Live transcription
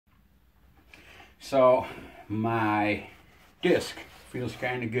So my disc feels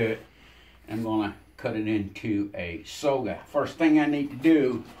kind of good. I'm gonna cut it into a soga. First thing I need to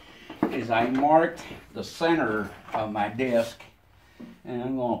do is I marked the center of my disc, and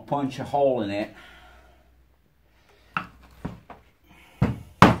I'm gonna punch a hole in it.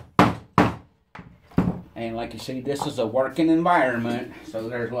 And like you see, this is a working environment, so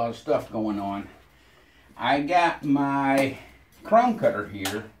there's a lot of stuff going on. I got my chrome cutter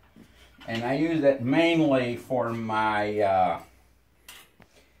here, and I use it mainly for my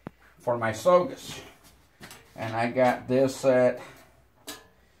sogas. And I got this at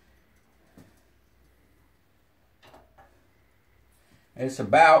it's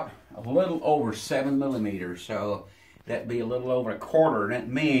about a little over 7 millimeters, so that'd be a little over a quarter. That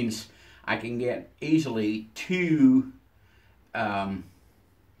means I can get easily two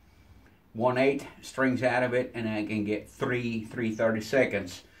 1/8 strings out of it, and I can get three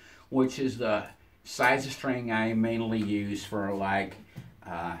 3/32, which is the size of string I mainly use for like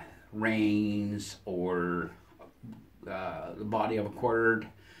reins or the body of a quirt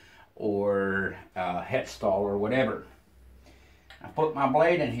or head stall or whatever. I put my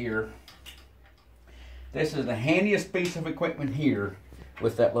blade in here. This is the handiest piece of equipment here,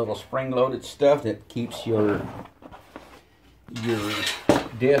 with that little spring-loaded stuff that keeps your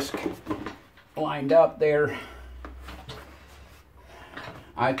disc lined up there.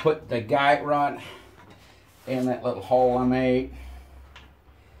 I put the guide rod in that little hole I made.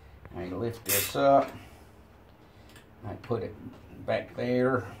 I lift this up. I put it back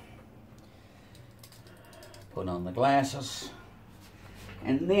there. Put on the glasses.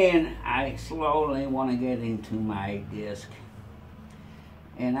 And then I slowly want to get into my disc.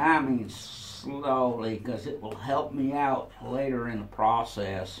 And I mean slowly, because it will help me out later in the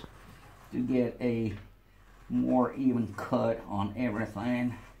process to get a more even cut on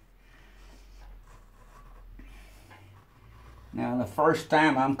everything. Now the first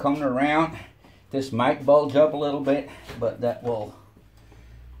time I'm coming around, this might bulge up a little bit, but that will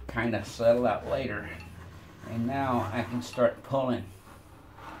kind of settle out later. And now I can start pulling.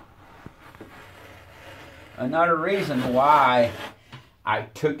 Another reason why I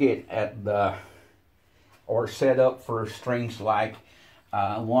took it at the, or set up for strings like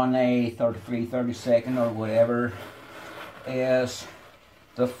 1/8 or 3/32 or whatever, is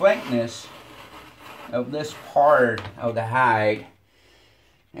the thickness of this part of the hide,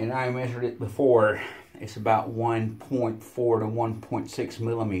 and I measured it before. It's about 1.4 to 1.6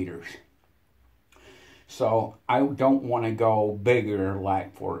 millimeters. So I don't want to go bigger,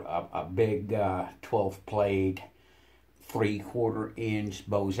 like for a big 12 plate 3/4 inch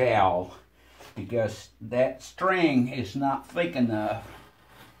Bozal, because that string is not thick enough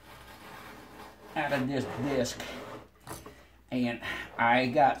out of this disc. And I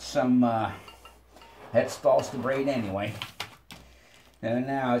got some head stalls to braid anyway. And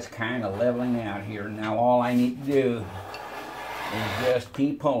now it's kind of leveling out here. Now all I need to do is just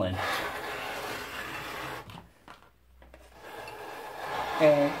keep pulling.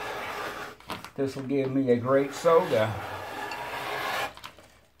 And this will give me a great soga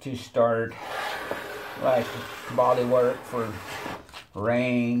to start like body work for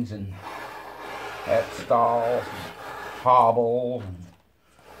reins and head stalls, and hobbles.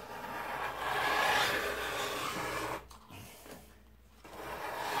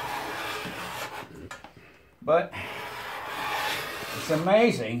 But it's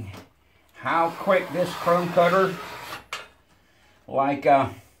amazing how quick this chrome cutter, like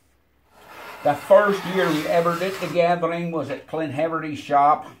the first year we ever did the gathering was at Clint Heverty's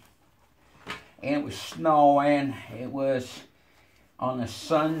shop, and it was snowing. It was on a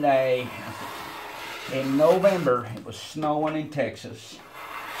Sunday in November. It was snowing in Texas.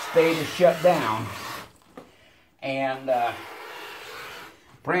 State is shut down, and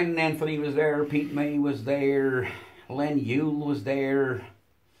Brandon Anthony was there, Pete May was there, Len Yule was there,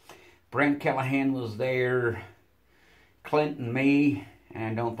 Brent Callahan was there, Clint and me, and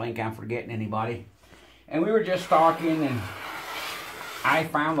I don't think I'm forgetting anybody. And we were just talking, and I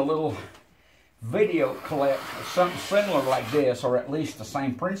found a little video clip of something similar like this, or at least the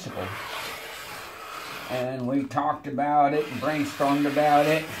same principle. And we talked about it and brainstormed about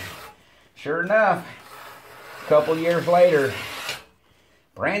it. Sure enough, a couple years later,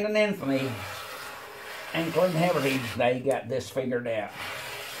 Brandon Anthony and Clint Heverty, they got this figured out.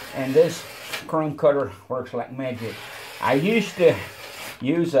 And this chrome cutter works like magic. I used to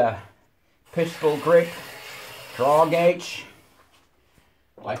use a pistol grip draw gauge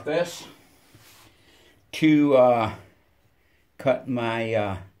like this to cut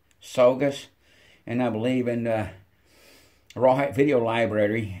my sogas, and I believe in rawhide video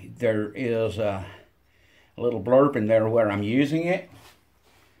library, there is a little blurb in there where I'm using it.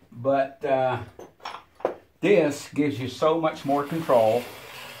 But this gives you so much more control,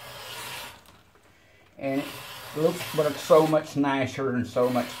 and it looks so much nicer and so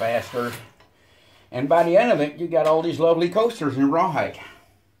much faster. And by the end of it, you got all these lovely coasters in rawhide.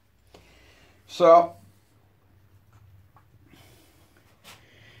 So,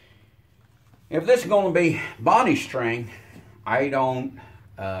 if this is going to be body string, I don't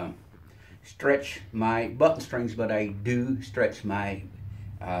stretch my button strings, but I do stretch my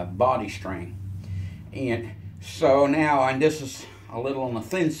body string. And so now, and this is a little on the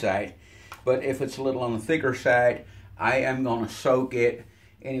thin side, but if it's a little on the thicker side, I am going to soak it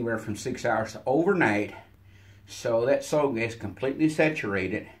anywhere from 6 hours to overnight, so that soga is completely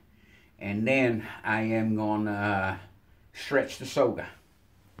saturated, and then I am going to stretch the soga.